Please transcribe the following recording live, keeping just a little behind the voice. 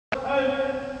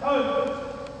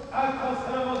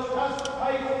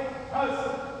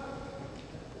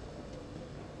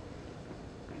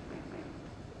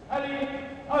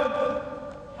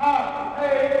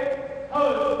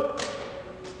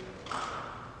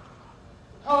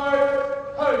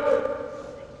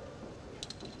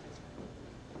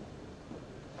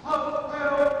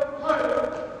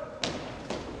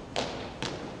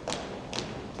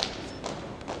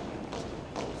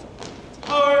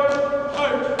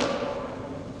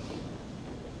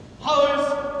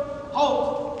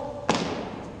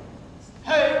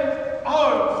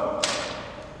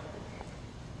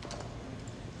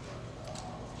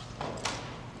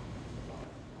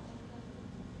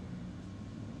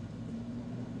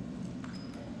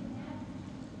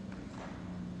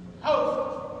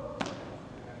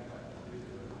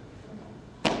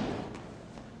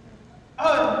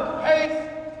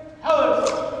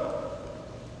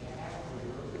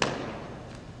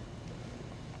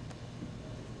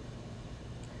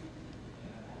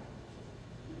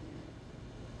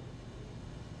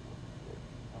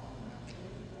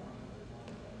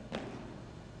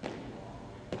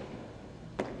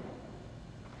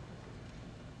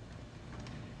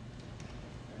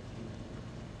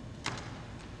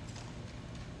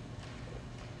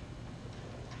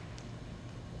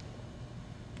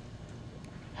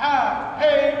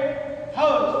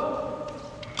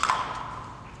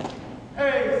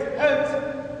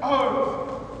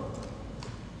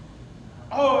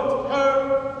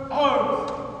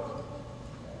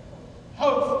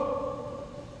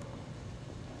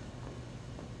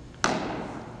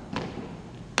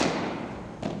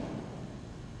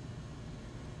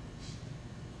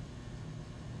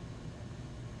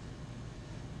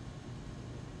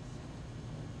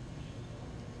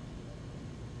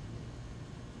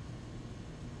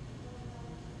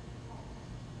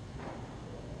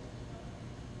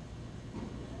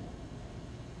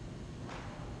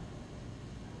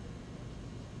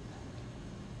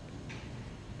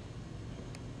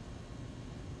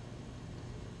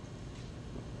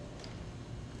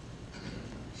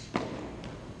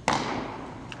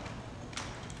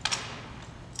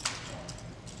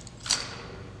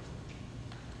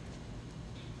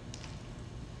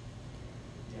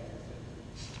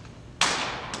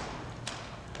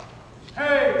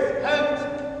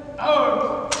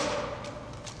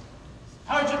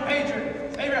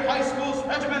Xavier High School's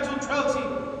Regimental Drill Team,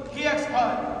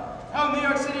 PX-5, from New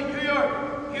York City, New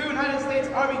York, United States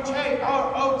Army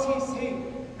JROTC,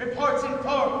 reports in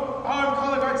full armed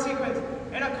color guard sequence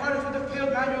in accordance with the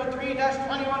Field Manual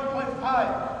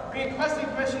 3-21.5, requesting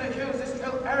permission to use this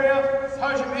drill area,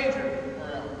 Sergeant Major.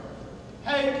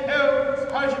 Thank you,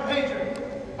 Sergeant Major.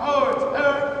 Arms,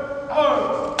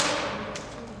 arms.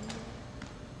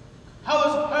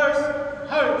 How's first,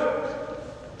 hurt.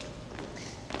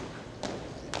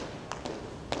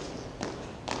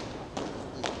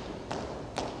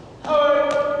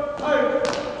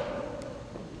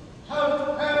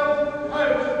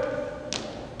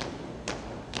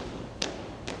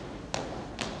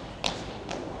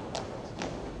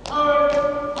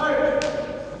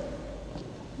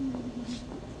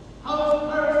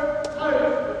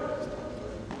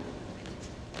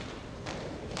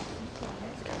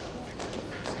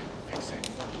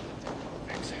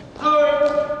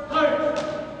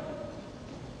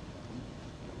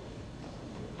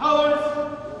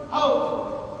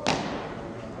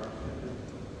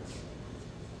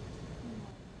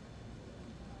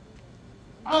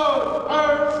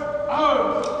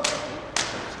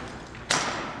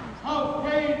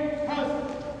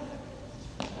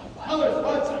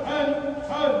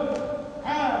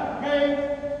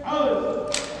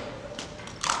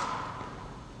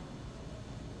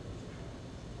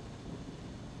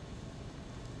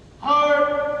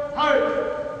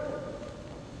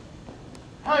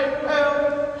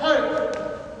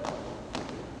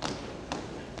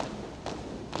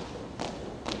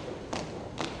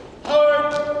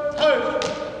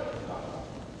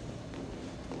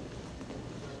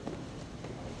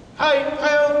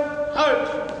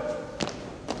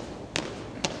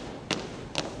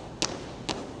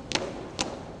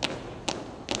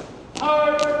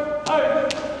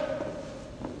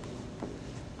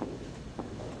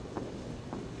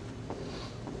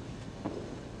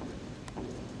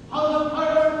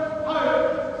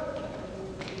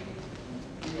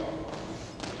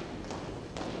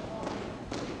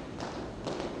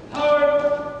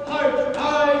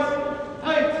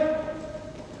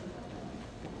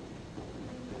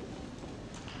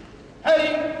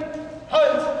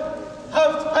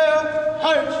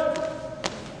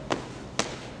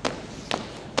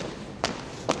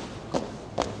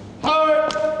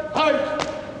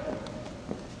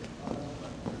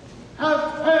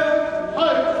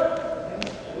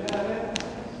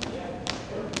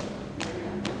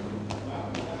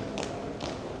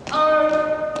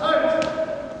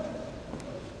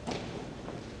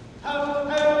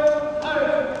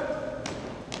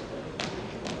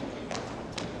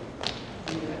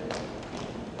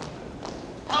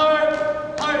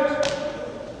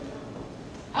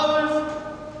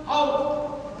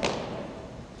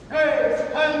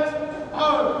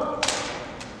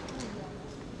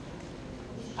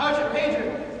 Sergeant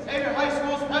Major, Xavier High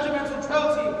School's Regimental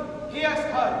Drill Team,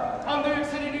 PX from New York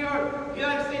City, New York,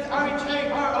 United States Army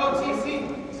Chain,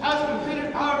 ROTC, has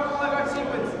completed our color guard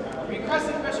sequence.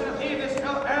 Requesting permission to leave this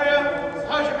drill area.